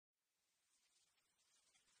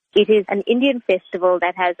It is an Indian festival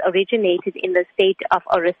that has originated in the state of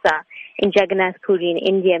Orissa in Jagannath Puri in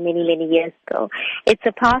India many, many years ago. It's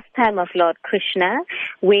a pastime of Lord Krishna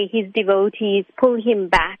where his devotees pull him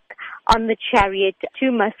back on the chariot to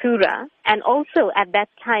Mathura, and also at that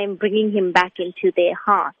time bringing him back into their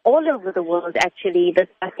heart. All over the world, actually, the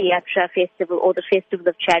Rath-yatra festival or the Festival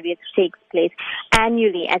of Chariots takes place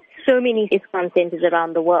annually at so many ISKCON centers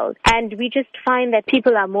around the world. And we just find that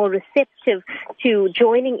people are more receptive to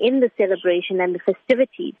joining in the celebration and the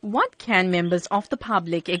festivities. What can members of the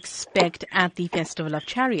public expect at the Festival of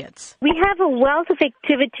Chariots? We have a wealth of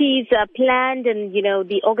activities planned, and,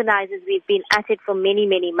 the organizers, we've been at it for many,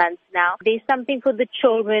 many months now. There's something for the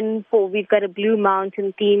children. We've got a Blue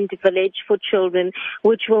Mountain themed village for children,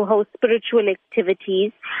 which will host spiritual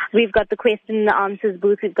activities. We've got the question and answers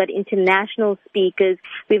booth. We've got international speakers.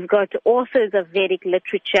 We've got authors of Vedic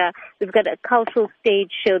literature. We've got a cultural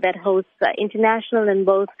stage show that hosts international and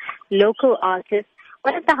both local artists.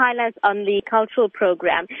 One of the highlights on the cultural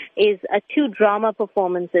program is 2 drama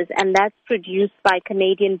performances, and that's produced by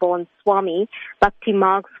Canadian-born Swami, Bhakti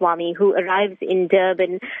Marg Swami, who arrives in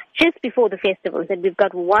Durban just before the festival. And we've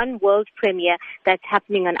got one world premiere that's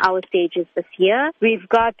happening on our stages this year. We've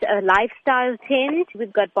got a lifestyle tent.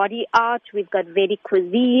 We've got body art. We've got Vedic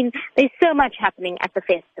cuisine. There's so much happening at the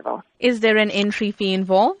festival. Is there an entry fee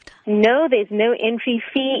involved? No, there's no entry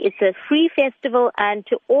fee. It's a free festival, and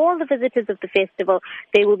to all the visitors of the festival,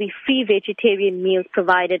 there will be free vegetarian meals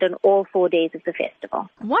provided on all 4 days of the festival.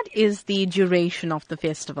 What is the duration of the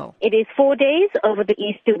festival? It is 4 days over the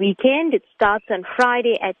Easter weekend. It starts on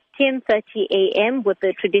Friday at 10:30 a.m. with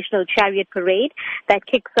the traditional chariot parade that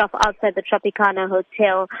kicks off outside the Tropicana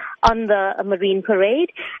Hotel on the Marine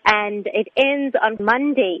Parade. And it ends on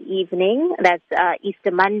Monday evening, that's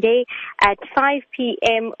Easter Monday, at 5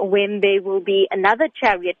 p.m. when there will be another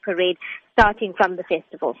chariot parade starting from the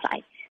festival site.